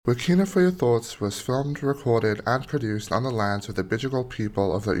Wakina for Your Thoughts was filmed, recorded, and produced on the lands of the Bidjigal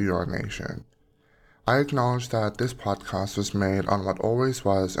people of the Eora Nation. I acknowledge that this podcast was made on what always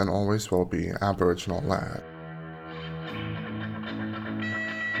was and always will be Aboriginal land.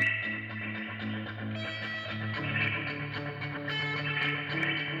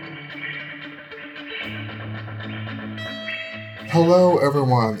 Hello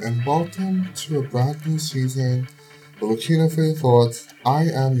everyone, and welcome to a brand new season of Wakina for Your Thoughts. I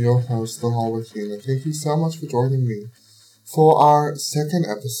am your host, Lahal Wakina. Thank you so much for joining me for our second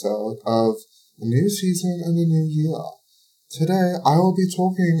episode of a new season and a new year. Today, I will be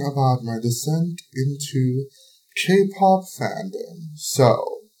talking about my descent into K-Pop fandom. So,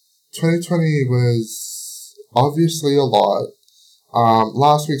 2020 was obviously a lot.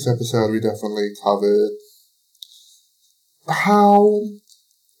 Last week's episode, we definitely covered how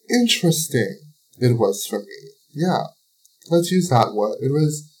interesting it was for me. Yeah, let's use that word. It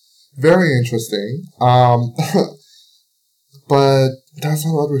was very interesting. But that's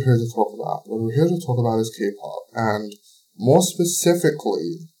not what we're here to talk about. What we're here to talk about is K-pop, and more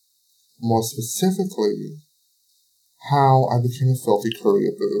specifically, how I became a filthy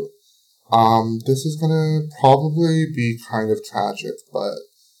Koreaboo. This is gonna probably be kind of tragic, but,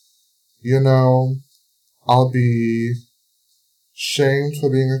 I'll be shamed for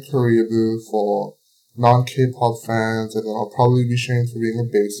being a Koreaboo for non-K-pop fans, and then I'll probably be shamed for being a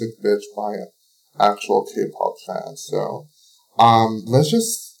basic bitch by an actual K-pop fan. So, let's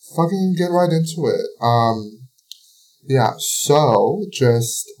just fucking get right into it. So,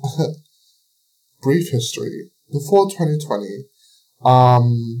 just brief history. Before 2020,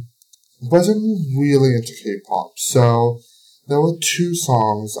 wasn't really into K-pop, so there were two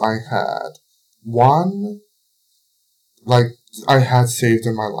songs I had. One, I had saved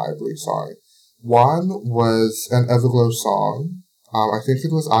in my library, sorry. One was an Everglow song. I think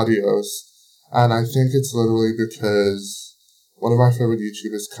it was Adios. And I think it's literally because one of my favorite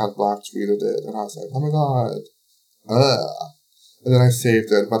YouTubers, Cat Black, tweeted it. And I was like, oh my god. And then I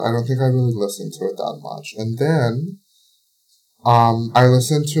saved it, but I don't think I really listened to it that much. And then, I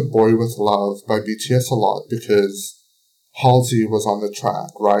listened to Boy With Love by BTS a lot because Halsey was on the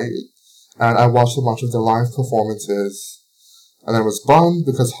track, right? And I watched a bunch of their live performances. And I was bummed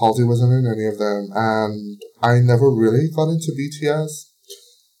because Halsey wasn't in any of them, and I never really got into BTS.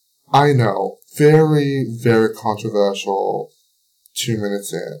 I know, very, very controversial 2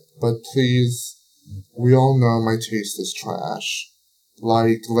 minutes in, but please, we all know my taste is trash.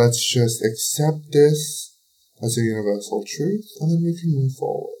 Let's just accept this as a universal truth, and then we can move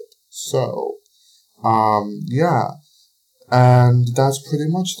forward. So, and that's pretty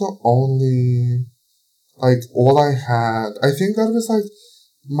much the only all I had. I think that was,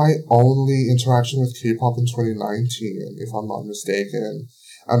 my only interaction with K-pop in 2019, if I'm not mistaken.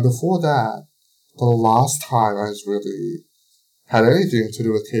 And before that, the last time I really had anything to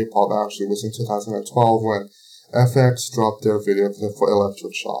do with K-pop actually was in 2012 when FX dropped their video clip for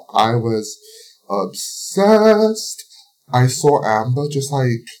Electric Shock. I was obsessed. I saw Amber just,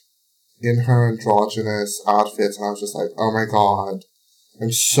 in her androgynous outfits, and I was just like, oh my god,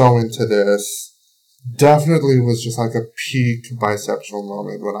 I'm so into this. Definitely was just a peak bisexual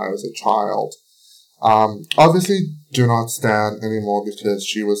moment when I was a child. Obviously do not stand anymore because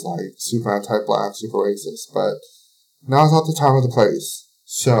she was super anti-black, super racist, but now's not the time or the place.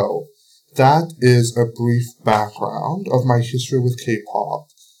 So, that is a brief background of my history with K-pop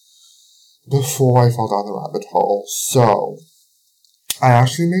before I fell down the rabbit hole. So, I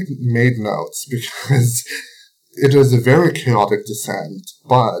actually made notes because it was a very chaotic descent,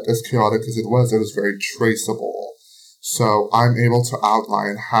 but as chaotic as it was very traceable. So I'm able to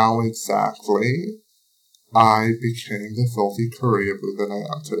outline how exactly I became the filthy Koreaboo that I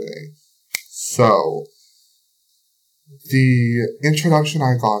am today. So, the introduction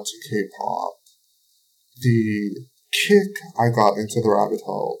I got to K-pop, the kick I got into the rabbit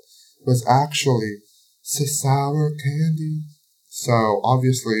hole, was actually sour candy. So,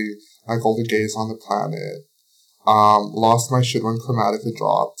 obviously, like all the gays on the planet, lost my shit when Chromatica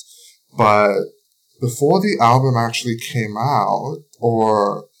dropped, but before the album actually came out,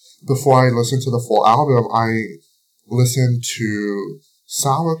 or before I listened to the full album, I listened to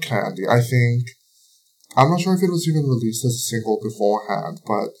Sour Candy. I'm not sure if it was even released as a single beforehand,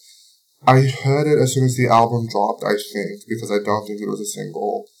 but I heard it as soon as the album dropped, I think, because I don't think it was a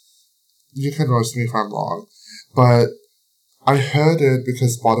single. You can roast me if I'm wrong, but I heard it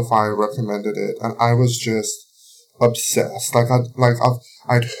because Spotify recommended it, and I was just obsessed.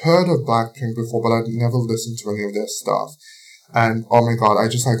 I'd heard of Blackpink before, but I'd never listened to any of their stuff. And oh my god, I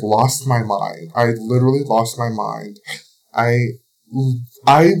just lost my mind. I literally lost my mind. I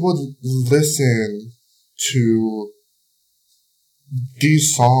I would listen to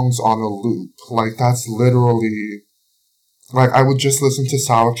these songs on a loop. Like, that's literally, like, I would just listen to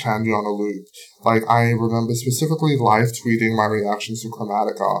Sour Candy on a loop. Like, I remember specifically live tweeting my reactions to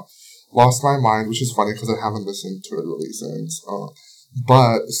Chromatica. Lost My Mind, which is funny because I haven't listened to it really since.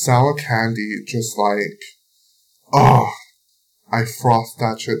 But Sour Candy, just like, I frothed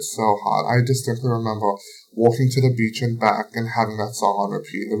that shit so hard. I distinctly remember walking to the beach and back and having that song on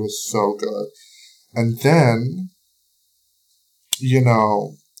repeat. It was so good. And then,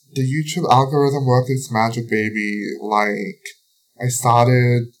 the YouTube algorithm worked its magic, baby. Like, I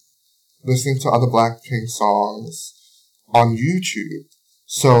started listening to other Blackpink songs on YouTube.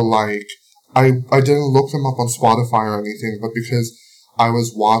 So, like, I didn't look them up on Spotify or anything, but because I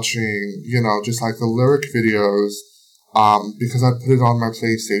was watching, just like the lyric videos, because I put it on my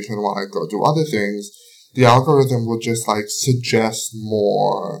PlayStation while I go do other things, the algorithm would just, like, suggest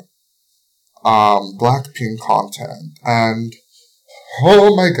more, Blackpink content. And,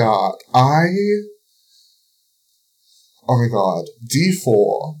 oh my god,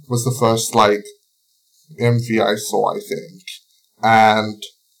 D4 was the first, like, MV I saw, I think. And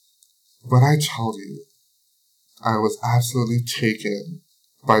when I tell you, I was absolutely taken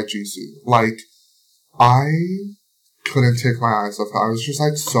by Jisoo. Like, I couldn't take my eyes off her. I was just,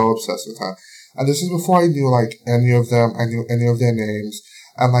 like, so obsessed with her. And this is before I knew, like, any of them. I knew any of their names.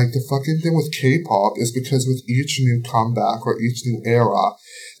 And, like, the fucking thing with K-pop is because with each new comeback or each new era,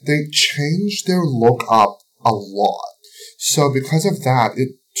 they changed their look up a lot. So because of that,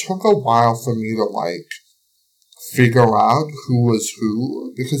 it took a while for me to, like, figure out who was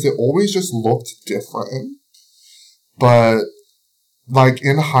who, because it always just looked different. But, like,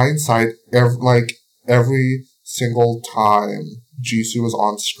 in hindsight, every single time Jisoo was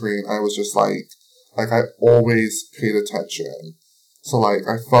on screen, I was just like I always paid attention. So, like,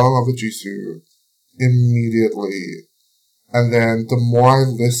 I fell in love with Jisoo immediately. And then the more I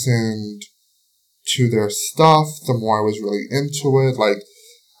listened to their stuff, the more I was really into it. Like,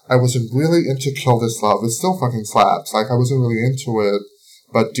 I wasn't really into Kill This Love. It still fucking slaps. Like, I wasn't really into it.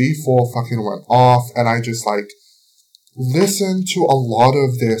 But D4 fucking went off, and I just, like, listened to a lot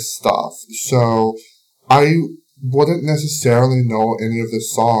of their stuff. So, I wouldn't necessarily know any of the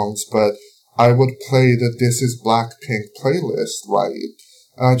songs, but I would play the This Is Blackpink playlist, right?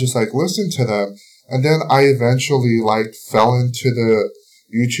 And I just, like, listened to them. And then I eventually, like, fell into the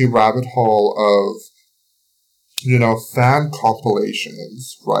YouTube rabbit hole of, fan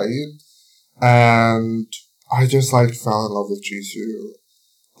compilations, right? And I just, like, fell in love with Jisoo.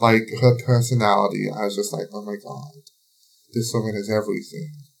 Like, her personality, I was just like, oh my god, this woman is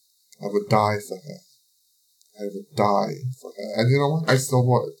everything. I would die for her. I would die for her. And you know what? I still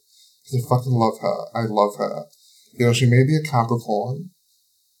would. Because I fucking love her. I love her. She may be a Capricorn,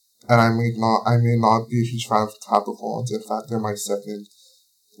 and I may not be a huge fan of Capricorns. In fact, they're my second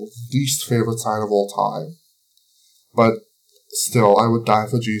least favorite sign of all time. But still, I would die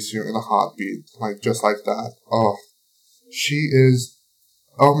for Jisoo in a heartbeat. Like, just like that. Oh. She is,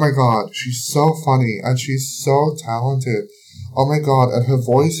 oh my god, she's so funny, and she's so talented. Oh my god, and her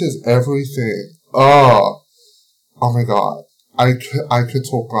voice is everything. Oh my god. I could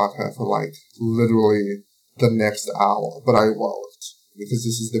talk about her for, like, literally the next hour, but I won't. Because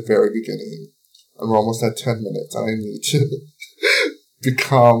this is the very beginning. And we're almost at 10 minutes, and I need to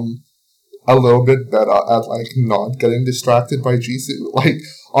become a little bit better at, like, not getting distracted by Jisoo. Like,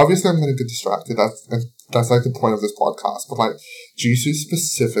 obviously I'm gonna get distracted, that's like the point of this podcast, but, like, Jisoo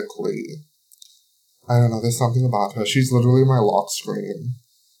specifically, I don't know, there's something about her. She's literally my lock screen.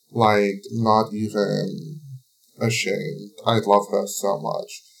 Like, not even ashamed. I love her so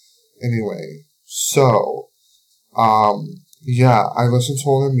much. Anyway, so, yeah, I listened to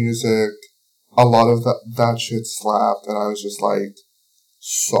all their music. A lot of that shit slapped, and I was just, like,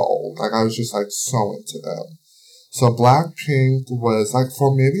 sold. Like, I was just, like, so into them. So Blackpink was, like,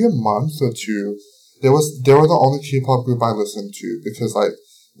 for maybe a month or two, they were the only K-pop group I listened to, because, like,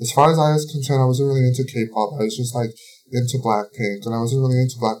 as far as I was concerned, I wasn't really into K-pop. I was just, like, into Blackpink, and I wasn't really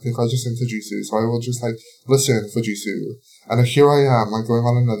into Blackpink. I was just into Jisoo, so I would just, like, listen for Jisoo. And here I am, like, going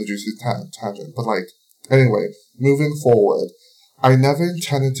on another Jisoo tangent. But, like, anyway, moving forward, I never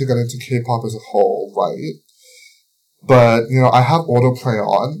intended to get into K-pop as a whole, right? But, I have autoplay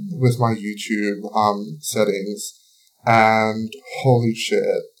on with my YouTube settings, and holy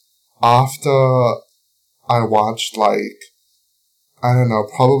shit, after I watched, like, I don't know,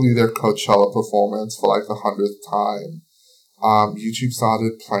 probably their Coachella performance for, like, the 100th time, YouTube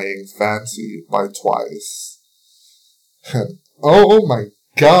started playing Fancy by Twice. Oh my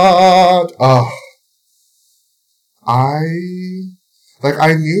god! I Like,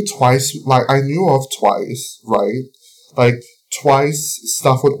 I knew of Twice, right? Like, Twice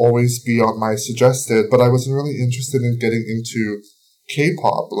stuff would always be on my suggested, but I wasn't really interested in getting into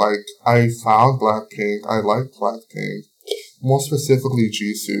K-pop. Like, I found Blackpink, I like Blackpink, more specifically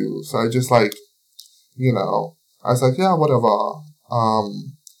Jisoo, so I just, like, you know, I was like, yeah, whatever.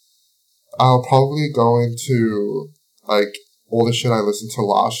 I'll probably go into, like, all the shit I listened to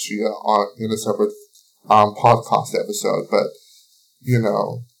last year in a separate, podcast episode, but, you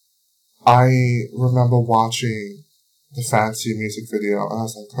know, I remember watching the Fancy music video, and I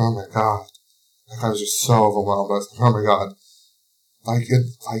was like, oh my god. Like, I was just so overwhelmed. I was like, oh my god. Like,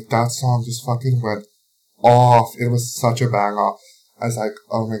 that song just fucking went off. It was such a banger. I was like,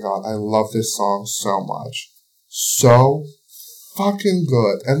 oh my god, I love this song so much. So fucking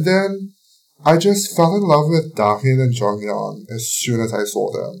good. And then I just fell in love with Dahyun and Jonghyun as soon as I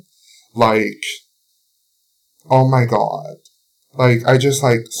saw them. Like, oh my god. Like, I just,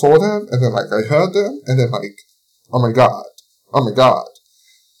 like, saw them, and then, like, I heard them, and then, like, oh my god. Oh my god.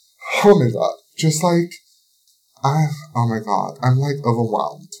 Oh my god. Just, like, oh my god. I'm, like,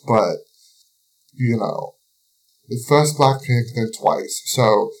 overwhelmed. But, you know, first Blackpink, then Twice.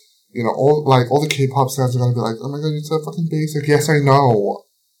 So, you know, all the K-pop fans are gonna be like, oh my god, you're so fucking basic. Yes, I know.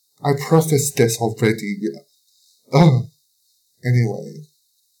 I prefaced this already. Ugh. Anyway.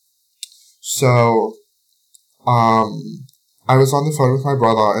 So, I was on the phone with my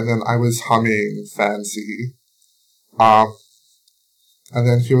brother, and then I was humming Fancy. And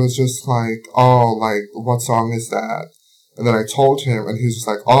then he was just like, oh, like, what song is that? And then I told him, and he was just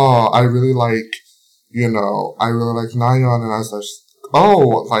like, oh, I really like, you know, I really like Nayeon. And I was like,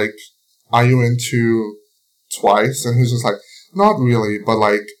 oh, like, are you into Twice? And he was just like, not really, but,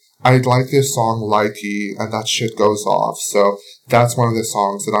 like, I like this song, Likey, and that shit goes off. So that's one of the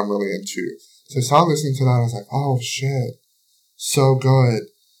songs that I'm really into. So I started listening to that, and I was like, oh, shit. So good.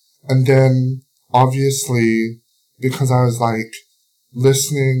 And then, obviously, because I was, like,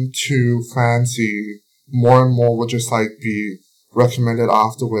 listening to Fancy, more and more would just, like, be recommended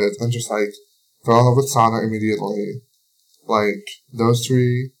afterwards, and just, like, fell in love with Sana immediately. Like, those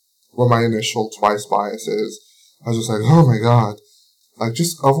three were my initial Twice biases. I was just like, oh my god. Like,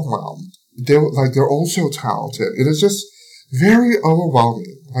 just overwhelmed. They're all so talented. It is just very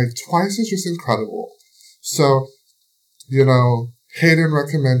overwhelming. Like, Twice is just incredible. So, you know, Hayden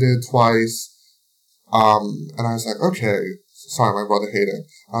recommended Twice, and I was like, okay. Sorry, my brother Hayden.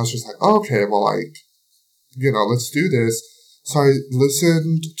 I was just like, oh, okay, well, like, you know, let's do this. So I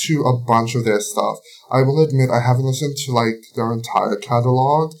listened to a bunch of their stuff. I will admit I haven't listened to, like, their entire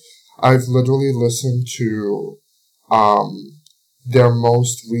catalog. I've literally listened to, their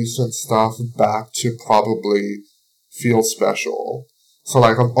most recent stuff back to probably Feel Special. So,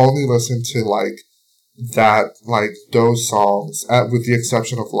 like, I've only listened to, like, that, like, those songs, with the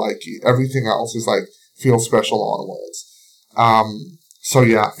exception of Likey. Everything else is, like, Feel Special onwards. So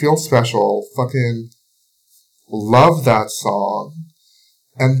yeah, Feel Special, fucking love that song.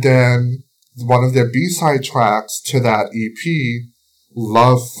 And then one of their B-side tracks to that EP,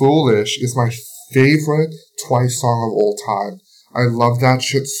 Love Foolish, is my favorite Twice song of all time. I love that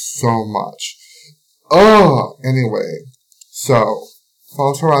shit so much. Anyway, so,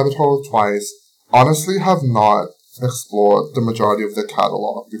 fell into a rabbit hole of Twice. Honestly have not explored the majority of the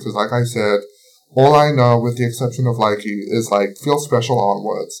catalog, because like I said, all I know, with the exception of Likey, is, like, Feel Special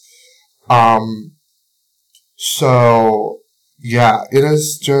onwards. So, yeah, it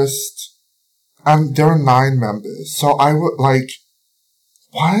is just, there are 9 members, so I would, like,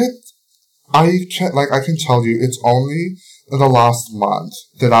 what? I can tell you, it's only in the last month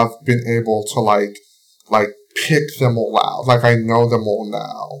that I've been able to, like, pick them all out. Like, I know them all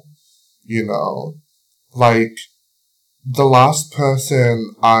now, you know? Like, the last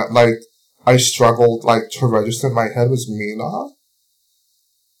person I struggled, like, to register in my head was Mina.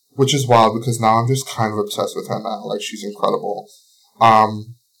 Which is wild, because now I'm just kind of obsessed with her now. Like, she's incredible.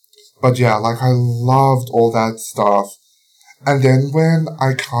 But yeah, like, I loved all that stuff. And then when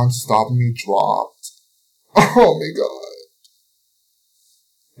I Can't Stop Me dropped, oh my god.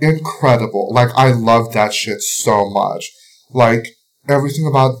 Incredible. Like, I loved that shit so much. Like, everything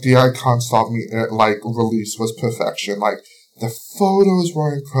about the I Can't Stop Me, like, release was perfection. Like, the photos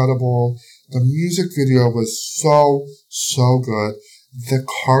were incredible. The music video was so good. The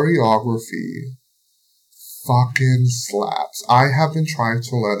choreography fucking slaps. I have been trying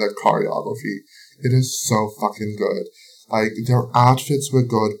to learn that choreography. It is so fucking good. Like, their outfits were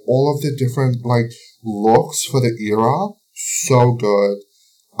good. All of the different, like, looks for the era, so good.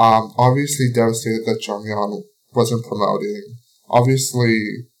 Obviously devastated that Jonghyun wasn't promoting.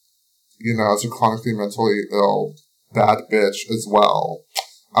 Obviously, you know, as a chronically mentally ill Bad Bitch as well.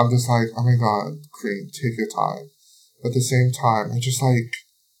 I'm just like, oh my god, Queen, take your time. But at the same time, I'm just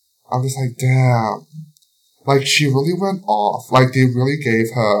like, damn. Like, she really went off. Like, they really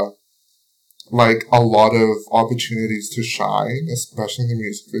gave her, like, a lot of opportunities to shine, especially in the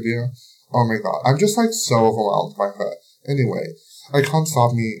music video. Oh my god. I'm just, like, so overwhelmed by her. Anyway, I Can't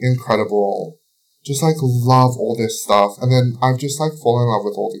Stop Me, incredible. Just, like, love all this stuff. And then I've just, like, fallen in love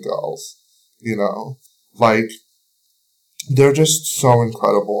with all the girls. You know? Like, they're just so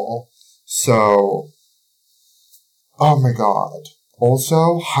incredible. So, oh my god.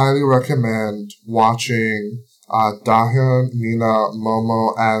 Also, highly recommend watching Dahyun, Mina,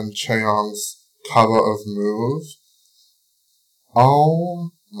 Momo, and Chaeyoung's cover of Move. Oh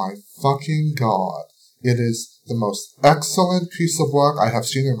my fucking god. It is the most excellent piece of work I have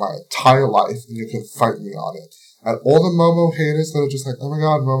seen in my entire life, and you can fight me on it. And all the Momo haters that are just like, oh my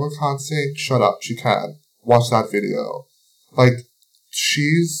god, Momo can't sing. Shut up, she can. Watch that video. Like,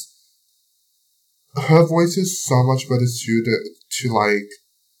 her voice is so much better suited to, like,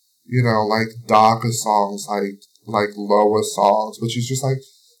 you know, like, darker songs, like, lower songs, but she's just, like,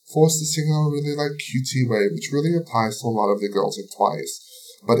 forced to sing in a really, like, cutesy way, which really applies to a lot of the girls in Twice.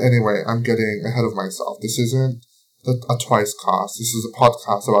 But anyway, I'm getting ahead of myself. This isn't a Twice cast. This is a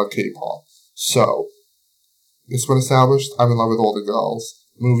podcast about K-pop. So, it's been established. I'm in love with all the girls.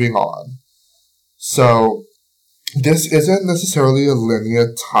 Moving on. So, this isn't necessarily a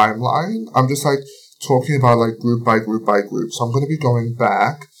linear timeline. I'm just, like, talking about, like, group by group by group. So I'm going to be going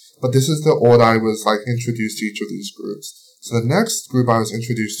back, but this is the order I was, like, introduced to each of these groups. So the next group I was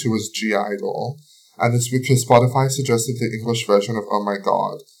introduced to was G-Idol, and it's because Spotify suggested the English version of Oh My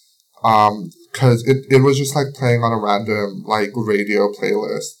God. Cause it was just, like, playing on a random, like, radio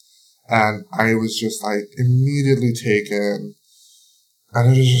playlist, and I was just, like, immediately taken.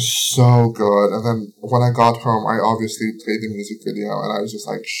 And it was just so good. And then when I got home, I obviously played the music video, and I was just,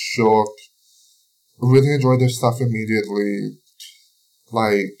 like, shook. Really enjoyed their stuff immediately.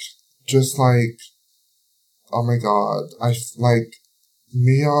 Like, just, like, oh my god. Like,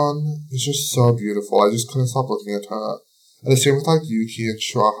 Miyeon is just so beautiful. I just couldn't stop looking at her. And the same with, like, Yuki and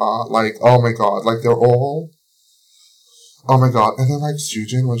Shraha. Like, oh my god. Like, they're all, oh my god. And then, like,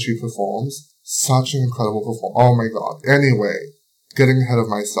 Sujin, when she performs, such an incredible performance. Oh my god. Anyway, getting ahead of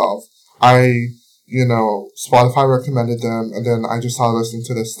myself. You know, Spotify recommended them, and then I just started listening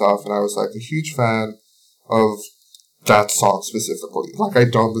to this stuff, and I was, like, a huge fan of that song specifically. Like, I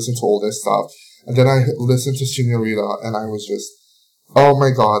don't listen to all this stuff. And then I listened to Senorita, and I was just, oh my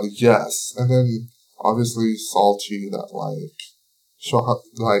god, yes. And then, obviously, salty that,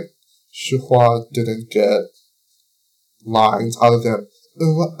 Shuhua didn't get lines other than,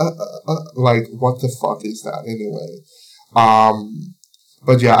 like, what the fuck is that anyway?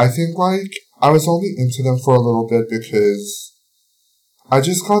 But yeah, I think, like, I was only into them for a little bit because I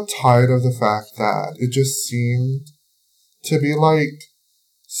just got tired of the fact that it just seemed to be, like,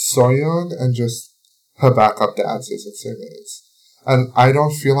 Soyeon and just her backup dancers and singers. And I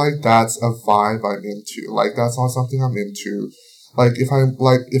don't feel like that's a vibe I'm into. Like, that's not something I'm into. Like, if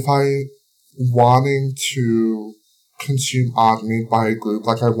I wanting to consume art made by a group,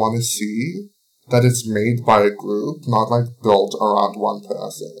 like, I want to see that it's made by a group, not, like, built around one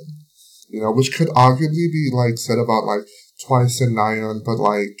person. You know, which could arguably be, like, said about, like, Twice and Nayeon, but,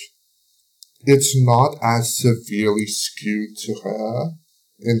 like, it's not as severely skewed to her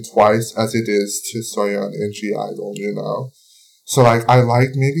in Twice as it is to Soyeon in G-Idol, you know? So, like, I like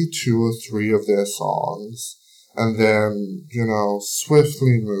maybe 2 or 3 of their songs, and then, you know,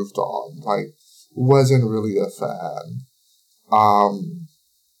 swiftly moved on. Like, wasn't really a fan.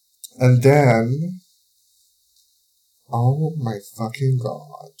 And then, oh my fucking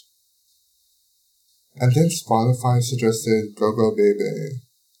god. And then Spotify suggested Go Go Baby.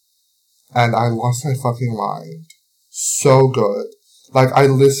 And I lost my fucking mind. So good. Like, I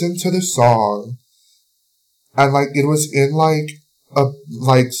listened to the song, and, like, it was in, like, a,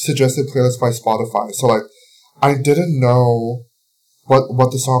 like, suggested playlist by Spotify. So, like, I didn't know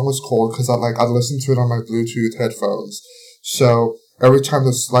what the song was called, because I'd listen to it on my Bluetooth headphones. So, every time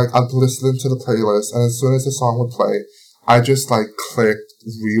I'd listen to the playlist, and as soon as the song would play, I just, like, clicked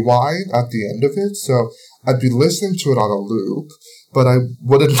rewind at the end of it. So, I'd be listening to it on a loop, but I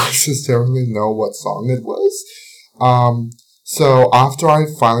wouldn't necessarily know what song it was. So after I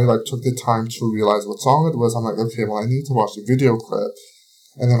finally, like, took the time to realize what song it was, I'm like, okay, well, I need to watch the video clip.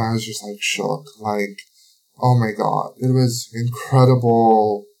 And then I was just, like, shook. Like, oh my god, it was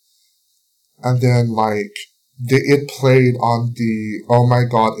incredible. And then, like, it played on the Oh My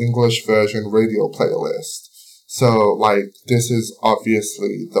God English version radio playlist. So, like, this is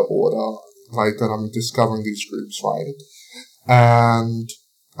obviously the order like, that I'm discovering these groups, right? And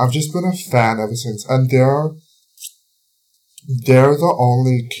I've just been a fan ever since. And they're the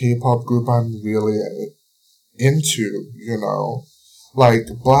only K-pop group I'm really into, you know? Like,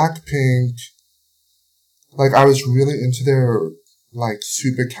 Blackpink, like, I was really into their, like,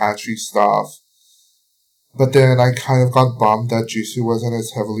 super catchy stuff. But then I kind of got bummed that Jisoo wasn't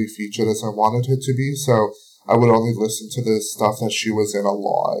as heavily featured as I wanted her to be, so I would only listen to the stuff that she was in a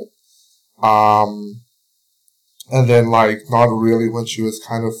lot. And then, like, not really when she was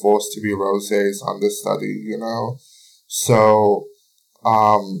kind of forced to be Rosé's understudy, you know? So,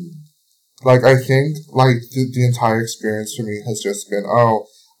 like, I think, like, the entire experience for me has just been,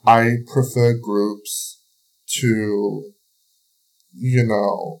 I prefer groups to, you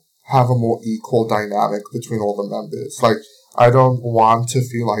know, have a more equal dynamic between all the members. Like, I don't want to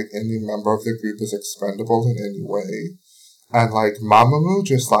feel like any member of the group is expendable in any way. And, like, Mamamoo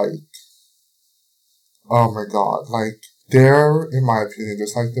just, like, oh my god, like, they're, in my opinion,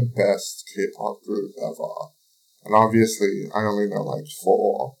 just, like, the best K-pop group ever. And obviously, I only know, like,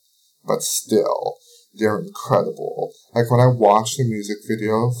 4, but still, they're incredible. Like, when I watched the music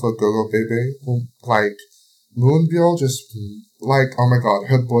video for Go Go Baby, like, Moonbyul just, like, oh my god,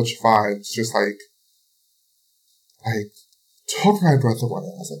 her butch vibes just, like, took my breath away.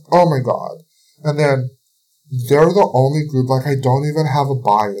 I was like, oh my god. And then, they're the only group, like, I don't even have a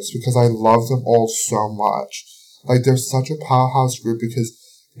bias because I love them all so much. Like, they're such a powerhouse group because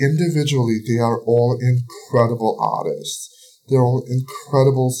individually they are all incredible artists. They're all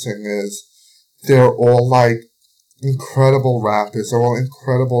incredible singers. They're all, like, incredible rappers. They're all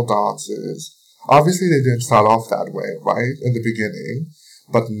incredible dancers. Obviously, they didn't start off that way, right, in the beginning.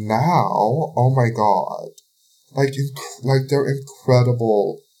 But now, oh my god. Like, they're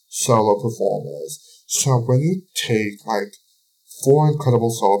incredible solo performers. So when you take, like, 4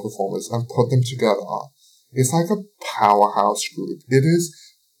 incredible solo performers and put them together, it's like a powerhouse group. It is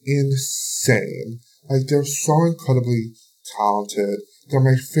insane. Like, they're so incredibly talented. They're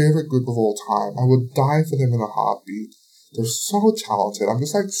my favorite group of all time. I would die for them in a heartbeat. They're so talented. I'm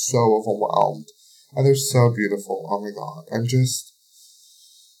just, like, so overwhelmed. And they're so beautiful. Oh my god.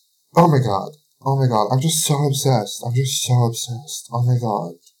 Oh my god. Oh my god. I'm just so obsessed. Oh my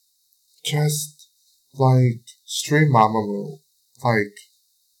god. Just, like, stream Mamamoo. Like,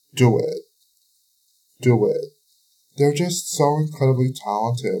 do it. Do it. They're just so incredibly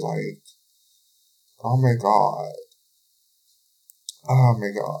talented. Like, oh my god. Oh my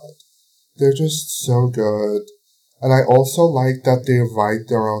god. They're just so good. And I also like that they write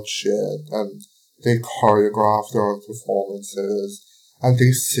their own shit and they choreograph their own performances and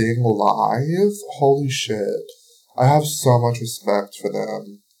they sing live. Holy shit. I have so much respect for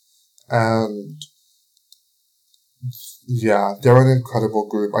them. And yeah, they're an incredible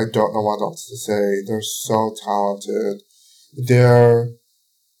group. I don't know what else to say. They're so talented. They're,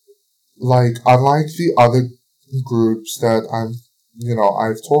 like, unlike the other groups that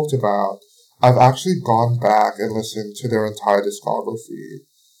I've talked about, I've actually gone back and listened to their entire discography,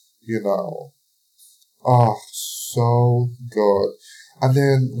 you know. Oh, so good. And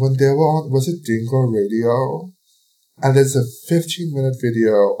then when they were on, was it Dingo Radio? And there's a 15-minute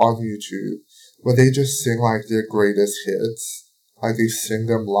video on YouTube where they just sing, like, their greatest hits. Like, they sing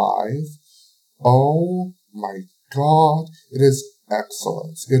them live. Oh my god. It is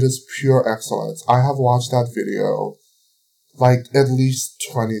excellence. It is pure excellence. I have watched that video, like, at least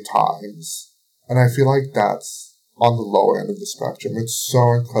 20 times. And I feel like that's on the lower end of the spectrum. It's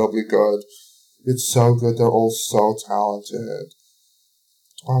so incredibly good. It's so good. They're all so talented.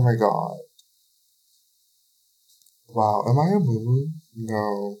 Oh my god. Wow. Am I a moo?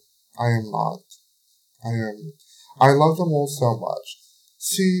 No, I am not. I love them all so much.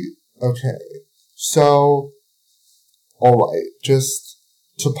 See, okay. So, alright, just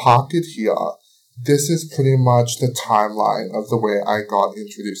to park it here, this is pretty much the timeline of the way I got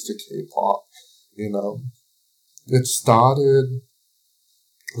introduced to K-pop, you know. It started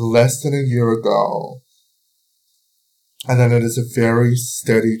less than a year ago, and then it is a very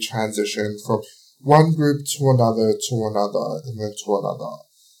steady transition from one group to another, and then to another,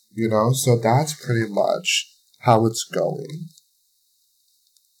 you know. So that's pretty much how it's going.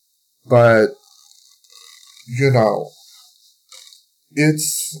 But, you know,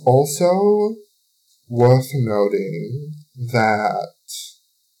 it's also worth noting that,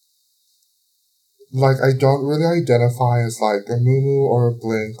 like, I don't really identify as, like, a Mumu or a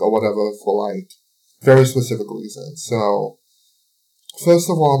Blink or whatever for, like, very specific reasons. So, first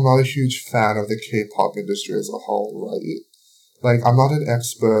of all, I'm not a huge fan of the K-pop industry as a whole, right? Like, I'm not an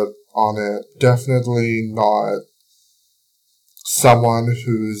expert on it. Definitely not someone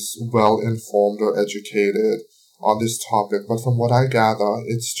who's well informed or educated on this topic, but from what I gather,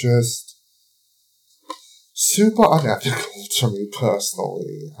 it's just super unethical to me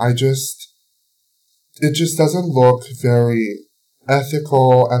personally. It just doesn't look very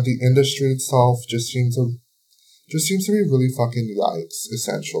ethical, and the industry itself just seems to be really fucking yikes,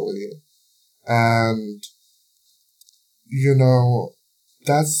 essentially. And,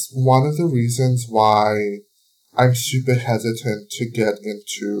 that's one of the reasons why I'm super hesitant to get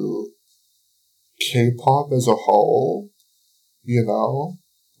into K-pop as a whole,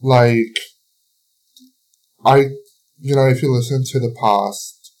 Like, if you listen to the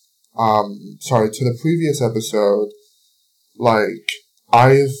to the previous episode, like,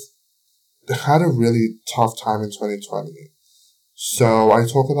 I've had a really tough time in 2020. So I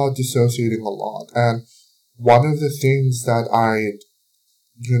talk about dissociating a lot. And one of the things that I,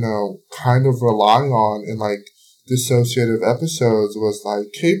 kind of rely on in, like, dissociative episodes was,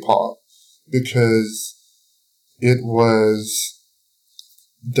 like, K-pop. Because it was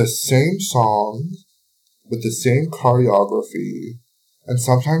the same song with the same choreography and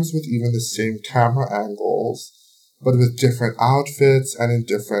sometimes with even the same camera angles, but with different outfits and in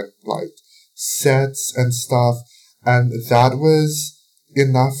different, like, sets and stuff. And that was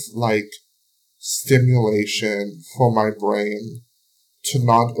enough, like, stimulation for my brain to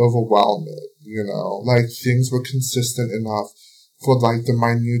not overwhelm it, Like, things were consistent enough for, like, the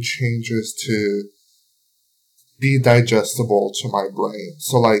minute changes to be digestible to my brain.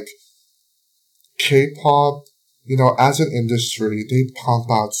 So, like, K-pop, as an industry, they pump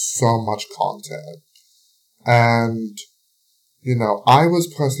out so much content. And, I was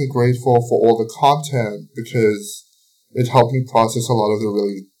personally grateful for all the content because it helped me process a lot of the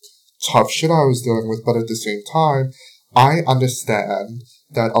really tough shit I was dealing with. But at the same time, I understand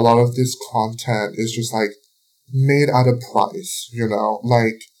that a lot of this content is just, like, made at a price,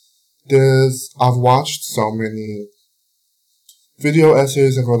 Like, I've watched so many video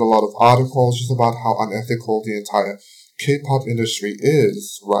essays and read a lot of articles just about how unethical the entire K-pop industry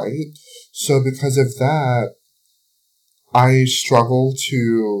is, right? So because of that, I struggle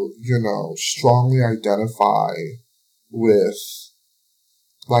to, strongly identify with,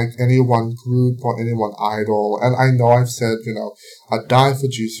 like, any one group or any one idol. And I know I've said, I die for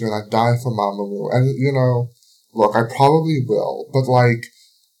Jisoo and I die for Mamamoo. And, look, I probably will. But, like,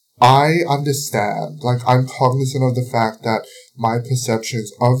 I understand. Like, I'm cognizant of the fact that my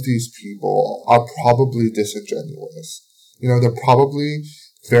perceptions of these people are probably disingenuous. They're probably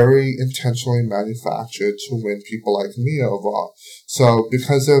very intentionally manufactured to win people like me over. So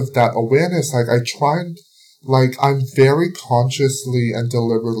because of that awareness, like, I'm very consciously and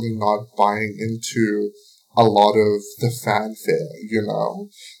deliberately not buying into a lot of the fanfare,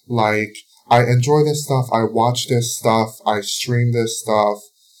 Like, I enjoy this stuff, I watch this stuff, I stream this stuff,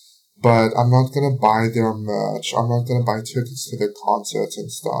 but I'm not gonna buy their merch, I'm not gonna buy tickets to their concerts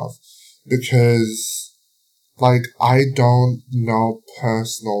and stuff, because, like, I don't know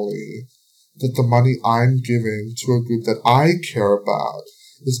personally that the money I'm giving to a group that I care about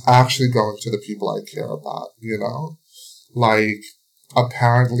is actually going to the people I care about, Like,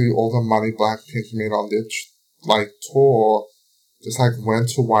 apparently all the money Blackpink made on their, tour just, like, went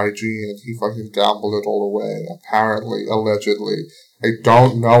to YG and he fucking gambled it all away, apparently, allegedly. I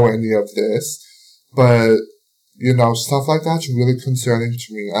don't know any of this, but, stuff like that's really concerning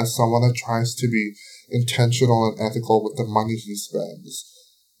to me as someone that tries to be intentional and ethical with the money he spends.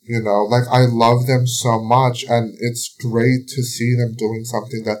 Like, I love them so much, and it's great to see them doing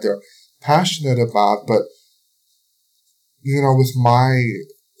something that they're passionate about, but, with my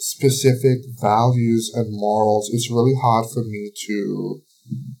specific values and morals, it's really hard for me to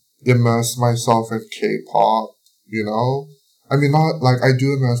immerse myself in K-pop, I mean, not, like, I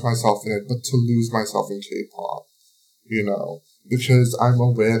do immerse myself in it, but to lose myself in K-pop, because I'm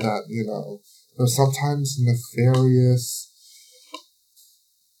aware that, there's sometimes nefarious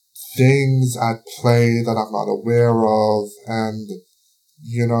things at play that I'm not aware of, and,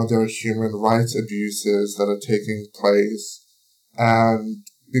 there are human rights abuses that are taking place, and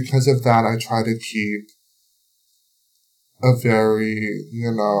because of that, I try to keep a very,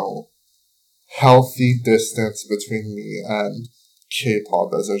 healthy distance between me and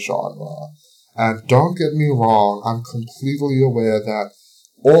K-pop as a genre. And don't get me wrong, I'm completely aware that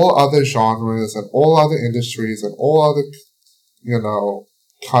all other genres and all other industries and all other,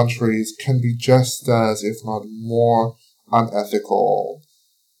 countries can be just as, if not more, unethical.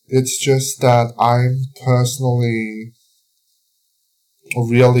 It's just that I'm personally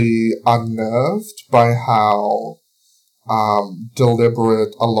really unnerved by how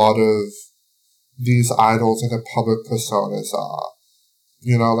deliberate a lot of these idols and their public personas are.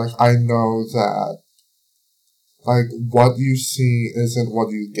 You know, like, I know that, like, what you see isn't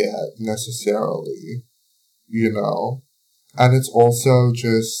what you get necessarily, you know? And it's also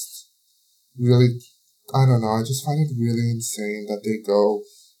just really, I don't know, I just find it really insane that they go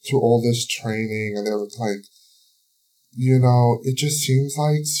through all this training and they're like, you know, it just seems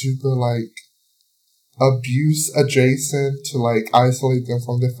like super, like, abuse adjacent to, like, isolate them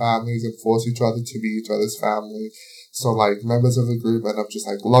from their families and force each other to be each other's family. So, like, members of the group end up just,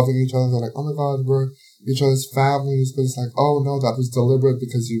 like, loving each other. They're like, oh my god, we're each other's families. But it's like, oh no, that was deliberate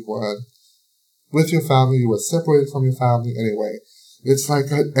because you weren't with your family, you were separated from your family. Anyway, it's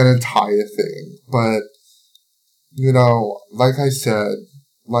like an entire thing. But, you know, like I said,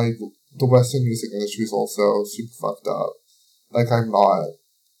 like, the Western music industry is also super fucked up. Like, I'm not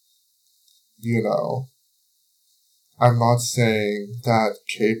saying that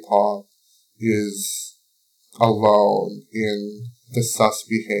K-pop is alone in the sus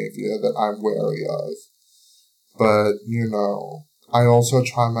behavior that I'm wary of. But, you know, I also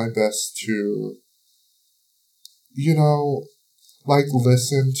try my best to, you know, like,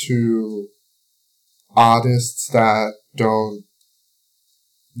 listen to artists that don't,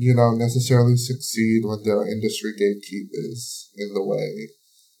 you know, necessarily succeed when there are industry gatekeepers in the way.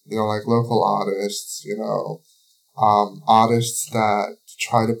 You know, like, local artists, you know, artists that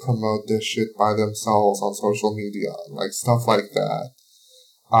try to promote their shit by themselves on social media, like, stuff like that.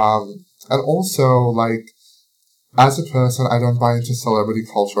 And also, like, as a person, I don't buy into celebrity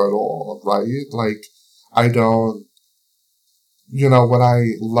culture at all, right? Like, I don't, you know, when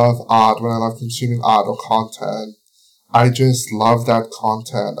I love art, when I love consuming art or content, I just love that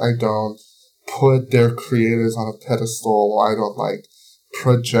content. I don't put their creators on a pedestal, or I don't, like,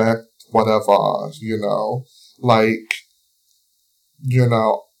 project whatever, you know? Like, you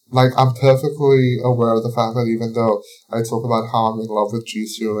know, like, I'm perfectly aware of the fact that even though I talk about how I'm in love with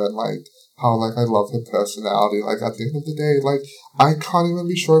Jisoo and, like, how, like, I love her personality, like, at the end of the day, like, I can't even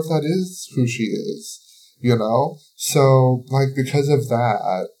be sure if that is who she is, you know? So, like, because of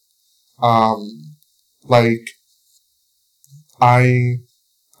that, like, I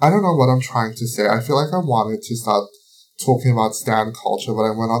don't know what I'm trying to say. I feel like I wanted to start talking about stan culture, but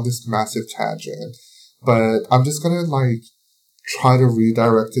I went on this massive tangent. But I'm just gonna, like, try to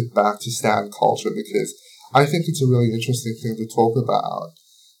redirect it back to stan culture because I think it's a really interesting thing to talk about.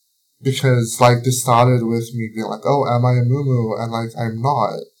 Because, like, this started with me being like, oh, am I a muumuu? And, like, I'm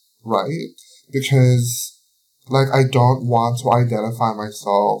not, right? Because, like, I don't want to identify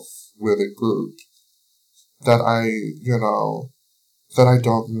myself with a group that I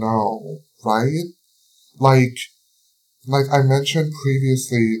don't know, right? Like I mentioned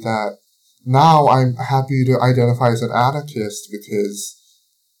previously that now I'm happy to identify as an anarchist because,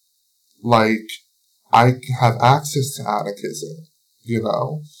 like, I have access to anarchism, you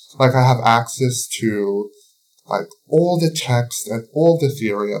know? Like, I have access to, like, all the text and all the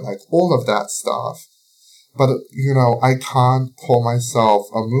theory and, like, all of that stuff. But, you know, I can't call myself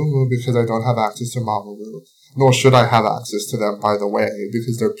a muumuu because I don't have access to Mamamoo. Nor should I have access to them, by the way,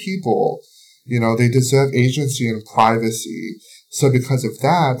 because they're people. You know, they deserve agency and privacy. So because of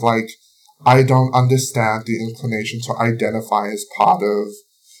that, like, I don't understand the inclination to identify as part of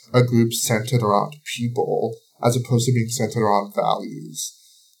a group centered around people as opposed to being centered around values.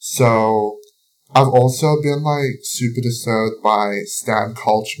 So I've also been, like, super disturbed by stan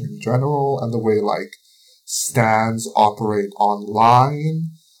culture in general and the way, like, stans operate online.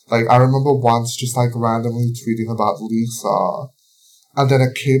 Like, I remember once just, like, randomly tweeting about Lisa, and then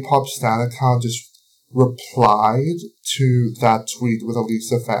a K-pop stan account just replied to that tweet with a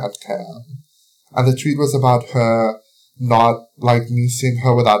Lisa fan cam. And the tweet was about her not, like, me seeing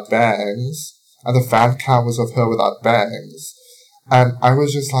her without bangs, and the fan cam was of her without bangs. And I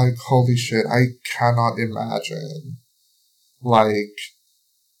was just like, holy shit, I cannot imagine, like,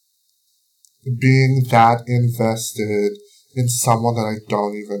 being that invested in someone that I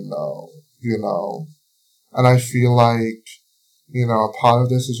don't even know, you know? And I feel like, you know, part of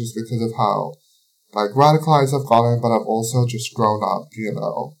this is just because of how, like, radicalized I've gotten, but I've also just grown up, you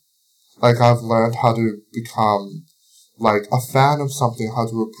know? Like, I've learned how to become, like, a fan of something, how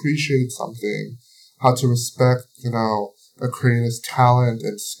to appreciate something, how to respect, you know, a creator's talent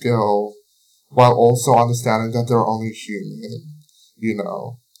and skill, while also understanding that they're only human, you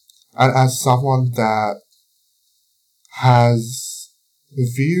know? And as someone that has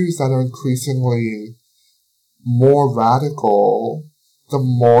views that are increasingly more radical the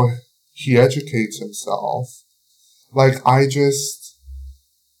more he educates himself, like, I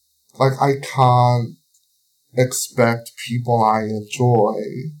can't expect people I enjoy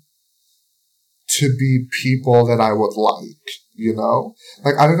to be people that I would like, you know?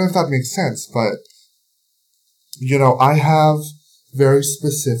 Like, I don't know if that makes sense, but, you know, I have very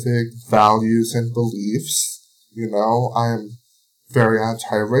specific values and beliefs, you know? I'm very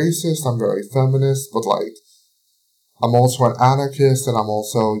anti-racist, I'm very feminist, but, like, I'm also an anarchist, and I'm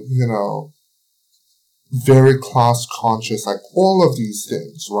also, you know, very class conscious, like, all of these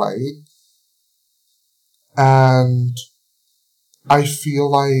things, right? And I feel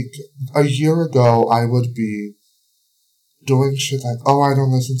like a year ago, I would be doing shit like, oh, I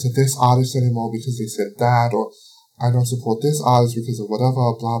don't listen to this artist anymore because they said that, or I don't support this artist because of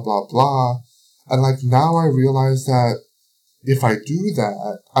whatever, blah, blah, blah. And like now I realize that if I do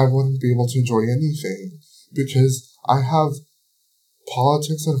that, I wouldn't be able to enjoy anything because I have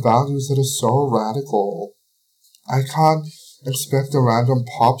politics and values that are so radical. I can't expect a random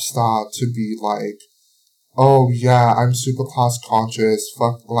pop star to be like, oh yeah, I'm super class conscious,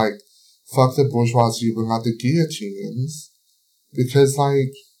 fuck the bourgeoisie, bring out the guillotines. Because,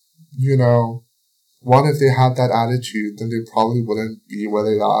 like, you know, one, if they had that attitude, then they probably wouldn't be where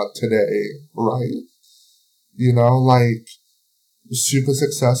they are today, right? You know, like, super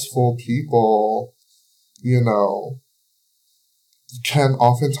successful people, you know, can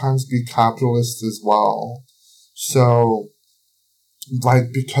oftentimes be capitalist as well. So,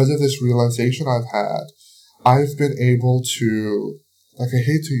 like, because of this realization I've had, I've been able to, like, I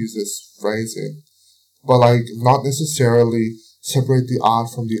hate to use this phrasing, but, like, not necessarily separate the art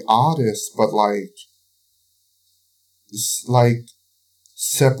from the artist, but, like,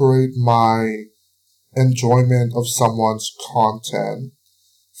 separate my enjoyment of someone's content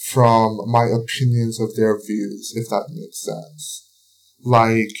from my opinions of their views, if that makes sense.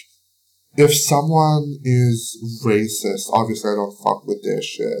 Like, if someone is racist, obviously I don't fuck with their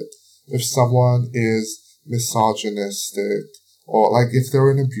shit. If someone is misogynistic, or, like, if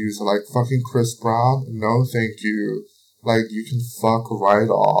they're an abuser, like fucking Chris Brown, no thank you. Like, you can fuck right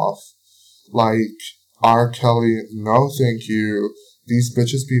off. Like, R. Kelly, no thank you. These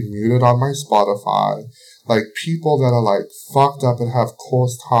bitches be muted on my Spotify. Like, people that are, like, fucked up and have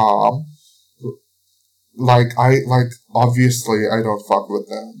caused harm, obviously I don't fuck with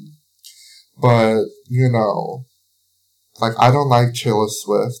them. But, you know, like, I don't like Taylor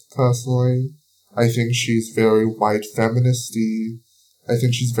Swift, personally. I think she's very white feministy. I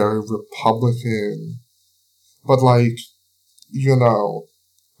think she's very Republican. But, like, you know,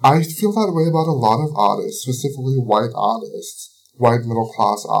 I feel that way about a lot of artists, specifically white artists, white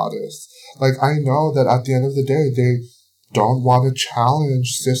middle-class artists. Like, I know that at the end of the day, they don't want to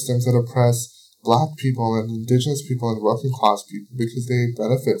challenge systems that oppress Black people and Indigenous people and working-class people because they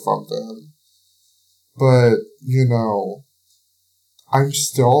benefit from them. But, you know, I'm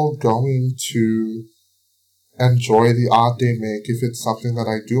still going to enjoy the art they make if it's something that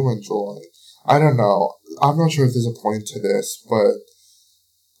I do enjoy. I don't know. I'm not sure if there's a point to this, but,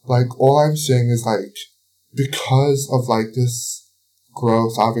 like, all I'm saying is, like, because of, like, this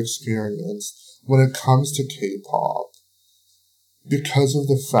growth I've experienced when it comes to K-pop, because of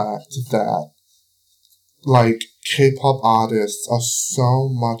the fact that, like, K-pop artists are so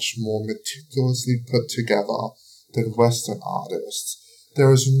much more meticulously put together than Western artists,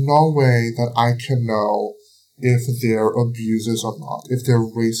 there is no way that I can know if they're abusers or not, if they're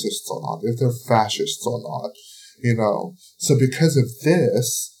racists or not, if they're fascists or not, you know. So because of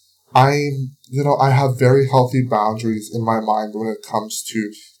this, I have very healthy boundaries in my mind when it comes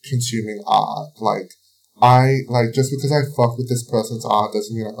to consuming art. Just because I fuck with this person's art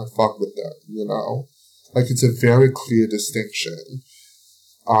doesn't mean I fuck with them, you know? Like, it's a very clear distinction.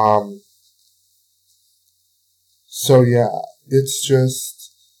 So yeah, it's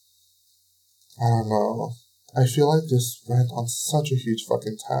just, I don't know. I feel like this went on such a huge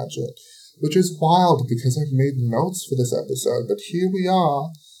fucking tangent, which is wild because I've made notes for this episode, but here we are.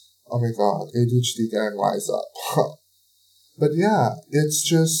 Oh my god, ADHD gang, rise up. But yeah, it's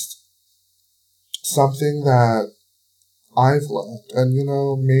just something that I've learned, and, you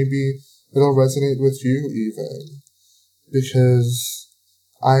know, maybe it'll resonate with you even, because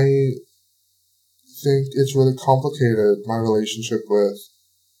I think it's really complicated, my relationship with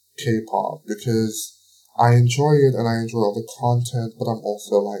K-pop, because I enjoy it and I enjoy all the content, but I'm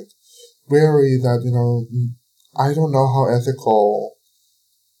also, like, wary that, you know, I don't know how ethical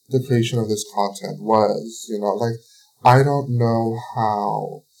the creation of this content was, you know, like, I don't know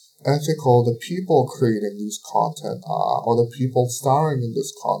how ethical the people creating this content are, or the people starring in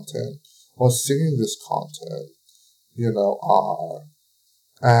this content, or singing this content, you know, are.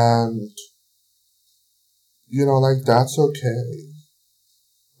 And, you know, like, that's okay.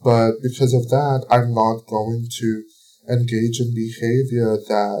 But because of that, I'm not going to engage in behavior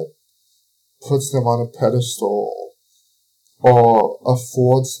that puts them on a pedestal or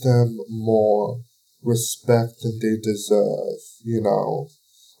affords them more respect than they deserve, you know?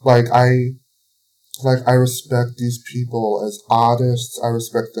 I respect these people as artists. I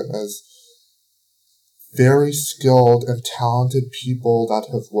respect them as very skilled and talented people that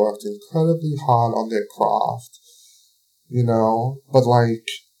have worked incredibly hard on their craft, you know? But,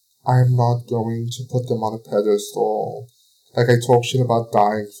 I'm not going to put them on a pedestal. I talk shit about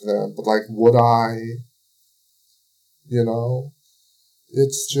dying for them, but, would I? You know?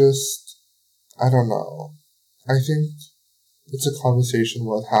 It's just, I don't know. I think it's a conversation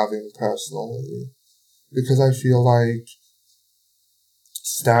worth having personally, because I feel like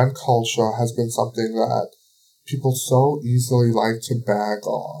stan culture has been something that people so easily like to bag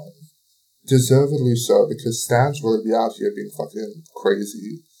on. Deservedly so, because stans really be out here being fucking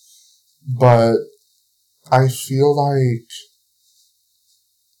crazy. But I feel like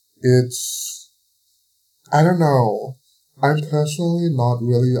it's, I don't know. I'm personally not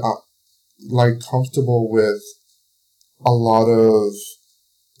really, comfortable with a lot of,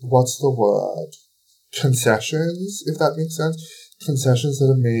 what's the word? Concessions, if that makes sense. Concessions that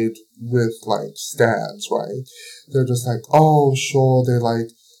are made with, stans, right? They're just oh, sure, they,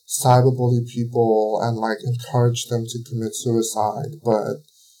 cyberbully people and, encourage them to commit suicide, but,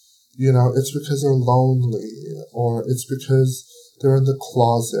 it's because they're lonely, or it's because they're in the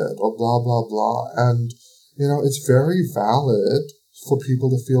closet, or blah, blah, blah, and, it's very valid for people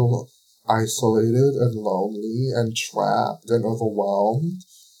to feel isolated and lonely and trapped and overwhelmed,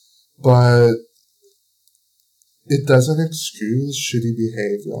 but it doesn't excuse shitty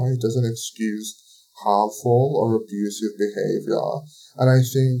behavior. It doesn't excuse harmful or abusive behavior. And I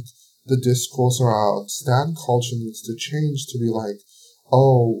think the discourse around stan culture needs to change to be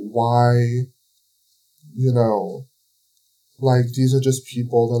oh, why, these are just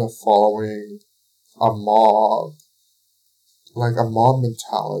people that are following a mob, a mob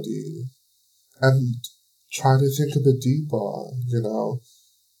mentality, and try to think a bit deeper,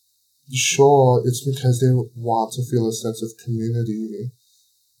 Sure, it's because they want to feel a sense of community,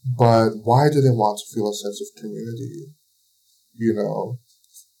 but why do they want to feel a sense of community?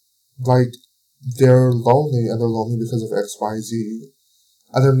 They're lonely, and they're lonely because of XYZ.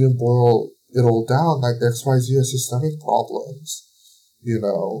 And then you boil it all down, XYZ has systemic problems,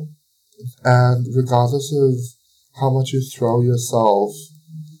 And regardless of how much you throw yourself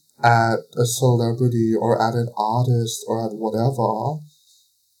at a celebrity or at an artist or at whatever,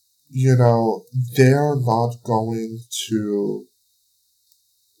 they're not going to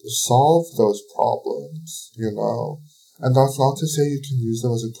solve those problems, And that's not to say you can use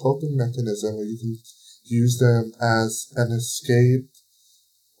them as a coping mechanism, or you can use them as an escape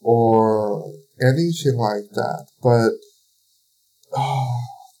or anything like that. But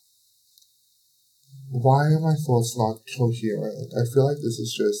why are my thoughts not coherent? I feel like this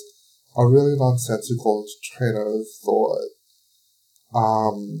is just a really nonsensical train of thought.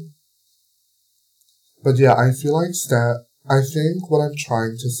 But yeah, I feel like I think what I'm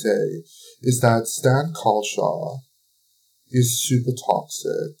trying to say is that stan culture is super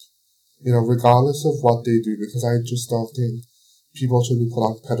toxic, regardless of what they do, because I just don't think people should be put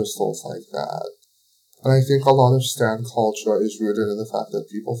on pedestals like that. And I think a lot of stan culture is rooted in the fact that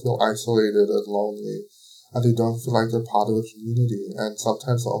people feel isolated and lonely, and they don't feel like they're part of a community, and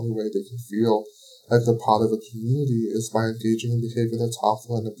sometimes the only way they can feel like they're part of a community is by engaging in behavior that's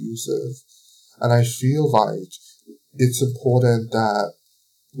harmful and abusive. And I feel like it's important that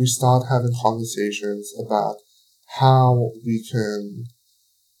we start having conversations about how we can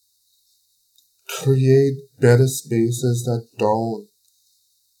create better spaces that don't,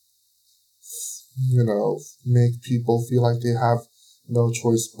 make people feel like they have no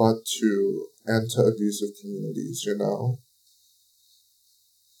choice but to enter abusive communities,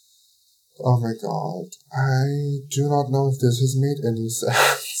 Oh my god. I do not know if this has made any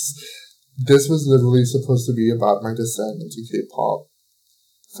sense. This was literally supposed to be about my descent into K-Pop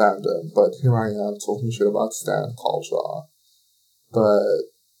fandom, but here I am talking shit about stan culture. But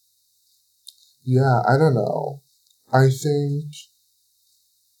yeah, I don't know. I think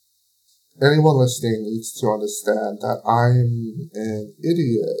anyone listening needs to understand that I'm an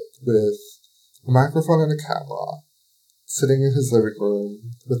idiot with a microphone and a camera, sitting in his living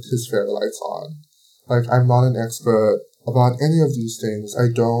room with his fairy lights on. I'm not an expert about any of these things. I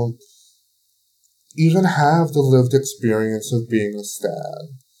don't even have the lived experience of being a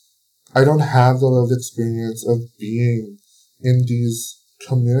stan. I don't have the lived experience of being in these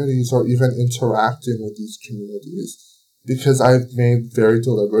communities or even interacting with these communities, because I've made very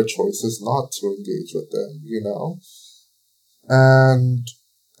deliberate choices not to engage with them, And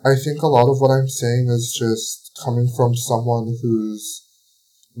I think a lot of what I'm saying is just coming from someone who's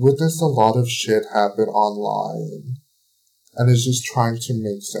witnessed a lot of shit happen online and is just trying to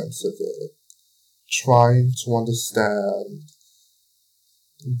make sense of it, trying to understand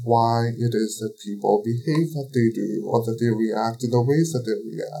why it is that people behave that they do or that they react in the ways that they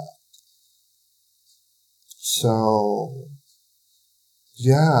react. So,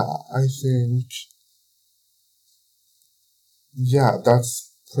 yeah, I think, yeah, that's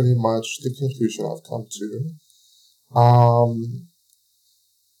pretty much the conclusion I've come to.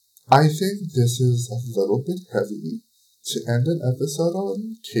 I think this is a little bit heavy to end an episode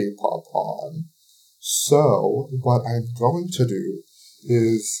on K-pop on. So, what I'm going to do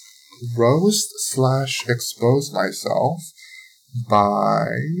is roast/expose myself by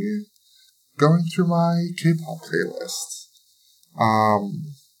going through my K-pop playlist.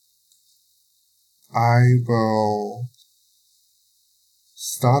 I will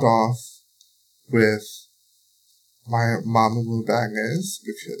start off with my Mamamoo bangers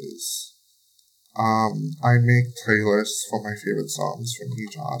because I make playlists for my favorite songs from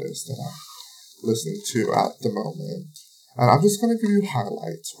each artist that I'm listening to at the moment. And I'm just going to give you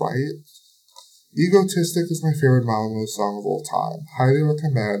highlights, right? Egotistic is my favorite Mamamoo song of all time. Highly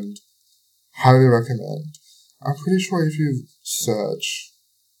recommend. Highly recommend. I'm pretty sure if you search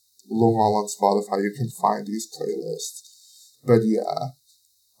Longall on Spotify, you can find these playlists. But yeah.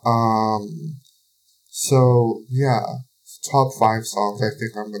 So, yeah. Top 5 songs I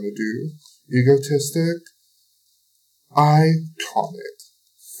think I'm going to do. Egotistic. Iconic.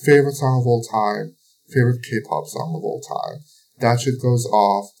 Favorite song of all time. Favorite K-pop song of all time. That shit goes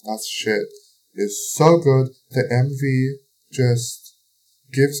off. That shit is so good. The MV just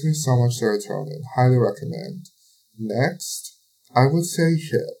gives me so much serotonin. Highly recommend. Next, I would say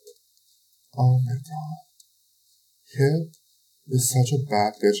Hip. Oh my god. Hip is such a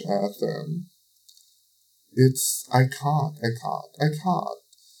bad bitch anthem. I can't.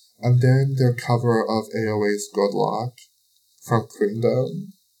 And then their cover of AOA's Good Luck from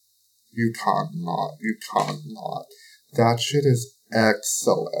Queendom. You can't not. That shit is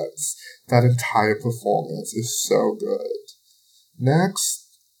excellence. That entire performance is so good. Next,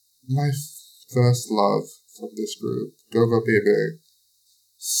 my first love from this group, Go Go Baby.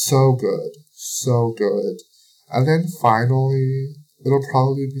 So good. And then finally, it'll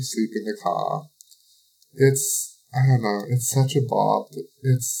probably be Sleep in the Car. I don't know, it's such a bop.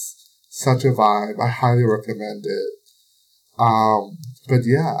 It's such a vibe. I highly recommend it. But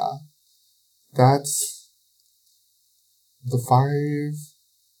yeah, that's the 5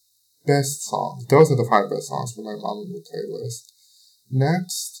 best songs. Those are the 5 best songs for my Mamamoo playlist.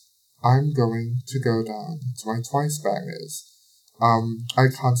 Next, I'm going to go down to my Twice bangers. I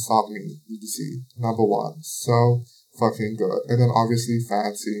Can't Stop Me, easy, number 1. So fucking good. And then obviously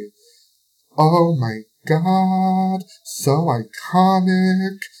Fancy. Oh my god, so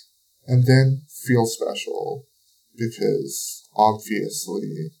iconic. And then Feel Special, because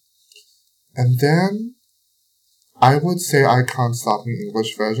obviously. And then I would say I Can't Stop Me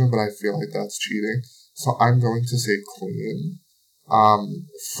English version, but I feel like that's cheating. So I'm going to say Queen.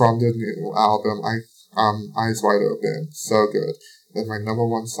 From the new album, Eyes Wide Open. So good. Then my number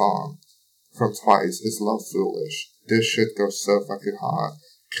 1 song from Twice is Love Foolish. This shit goes so fucking hard.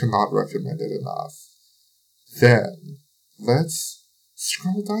 Cannot recommend it enough. Then, let's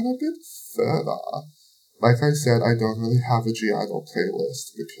scroll down a bit further. Like I said, I don't really have a G-Idol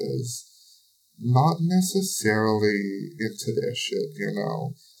playlist because not necessarily into their shit, you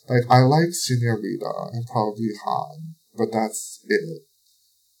know? Like, I like Senorita and probably Han, but that's it.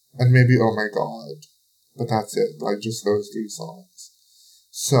 And maybe Oh My God, but that's it. Like, just those 3 songs.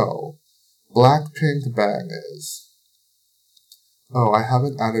 So, Blackpink bangers. Oh, I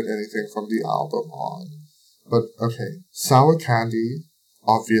haven't added anything from the album on. But, okay. Sour Candy,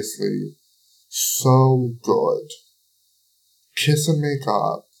 obviously, so good. Kiss and Make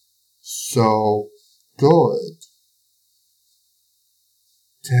Up, so good.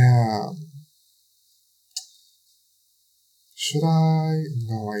 Damn. Should I?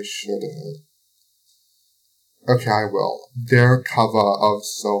 No, I shouldn't. Okay, I will. Their cover of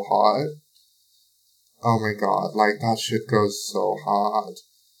So Hot. Oh my god, like that shit goes so hard.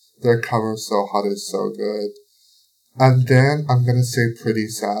 Their cover of So Hot is so good. And then I'm gonna say Pretty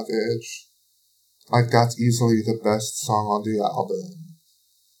Savage. Like that's easily the best song on the album.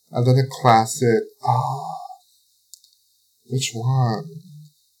 And then a classic. Which one?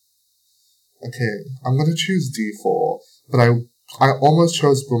 Okay, I'm gonna choose D4, but I almost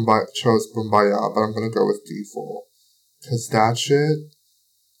chose Bumbaya, but I'm gonna go with D4. Cause that shit,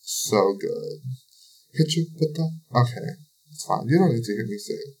 so good. Hit you with the... Okay. It's fine. You don't need to hear me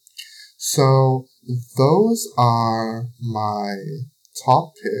sing. So those are my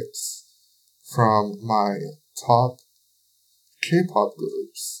top picks from my top K-pop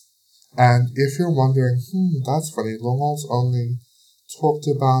groups. And if you're wondering, that's funny, Longol's only talked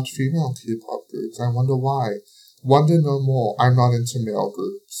about female K-pop groups. I wonder why. Wonder no more. I'm not into male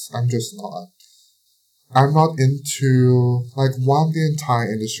groups. I'm just not. I'm not into, one, the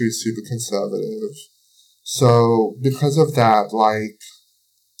entire industry is super conservative. So, because of that,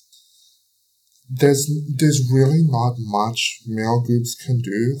 there's really not much male groups can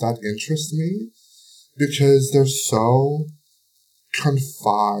do that interests me, because they're so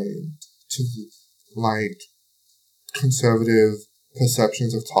confined to, conservative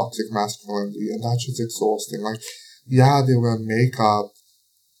perceptions of toxic masculinity, and that's just exhausting. Yeah, they wear makeup,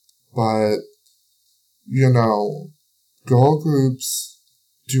 but, girl groups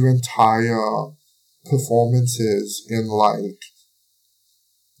do entire performances in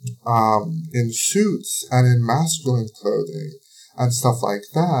suits and in masculine clothing and stuff like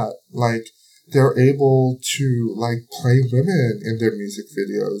that. They're able to, play women in their music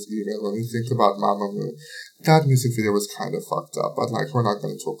videos even. When we think about Mamamoo, that music video was kind of fucked up, but, we're not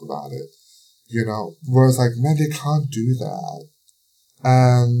going to talk about it, Whereas, men, they can't do that.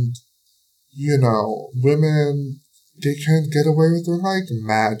 And, women, they can get away with doing,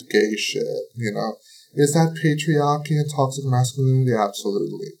 mad gay shit, Is that patriarchy and toxic masculinity?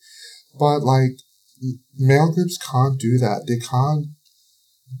 Absolutely. But, male groups can't do that. They can't,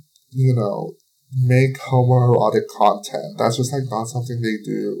 make homoerotic content. That's just, not something they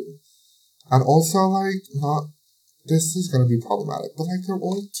do. And also, this is gonna be problematic, but, they're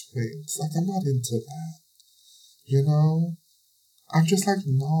all twins. I'm not into that. I'm just,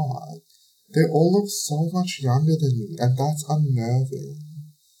 not. They all look so much younger than me, and that's unnerving.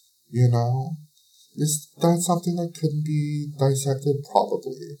 Is that something that could be dissected?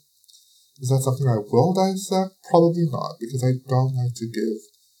 Probably. Is that something I will dissect? Probably not, because I don't like to give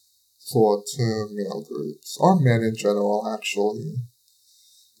thought to male groups, or men in general, actually.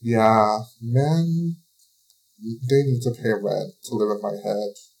 Yeah, men, they need to pay rent to live in my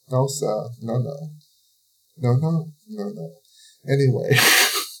head. No, sir. No. Anyway,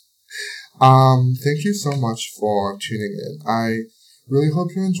 thank you so much for tuning in. I really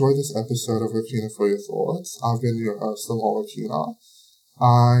hope you enjoyed this episode of Rakina for Your Thoughts. I've been your host, Lamal Rakina.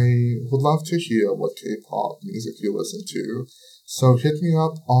 I would love to hear what K-pop music you listen to, so hit me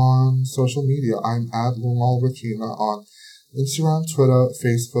up on social media. I'm at Lamal Rakina on Instagram, Twitter,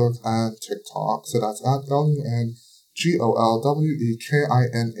 Facebook, and TikTok. So that's at LUNGOLWEKINA.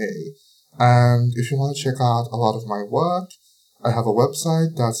 And if you want to check out a lot of my work, I have a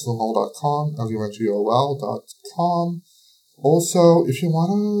website, that's lungol.com, LUNGOL.com. Also, if you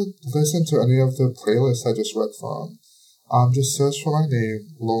want to listen to any of the playlists I just read from, just search for my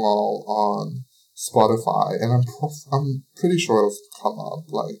name, Lungol, on Spotify, and I'm pretty sure it'll come up,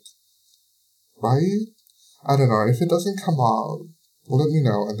 right? I don't know, if it doesn't come out, let me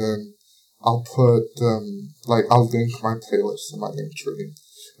know, and then I'll put, I'll link my playlist in my link tree.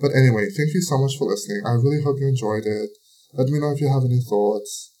 But anyway, thank you so much for listening. I really hope you enjoyed it. Let me know if you have any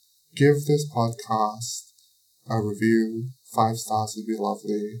thoughts. Give this podcast a review. 5 stars would be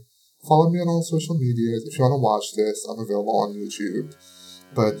lovely. Follow me on all social media. If you want to watch this, I'm available on YouTube.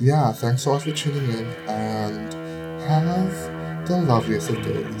 But yeah, thanks so much for tuning in, and have the loveliest of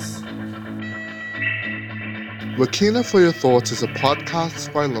days. Wakina for Your Thoughts is a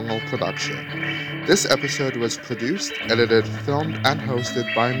podcast by Lungol Production. This episode was produced, edited, filmed, and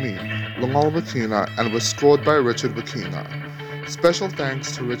hosted by me, Lungol Wakina, and was scored by Richard Wakina. Special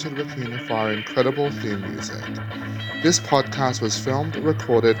thanks to Richard Wakina for our incredible theme music. This podcast was filmed,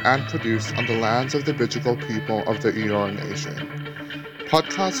 recorded, and produced on the lands of the Bidjigal people of the Eora Nation.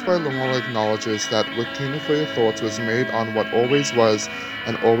 Podcast by Lungol acknowledges that Wakina for Your Thoughts was made on what always was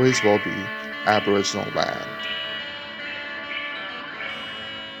and always will be Aboriginal land.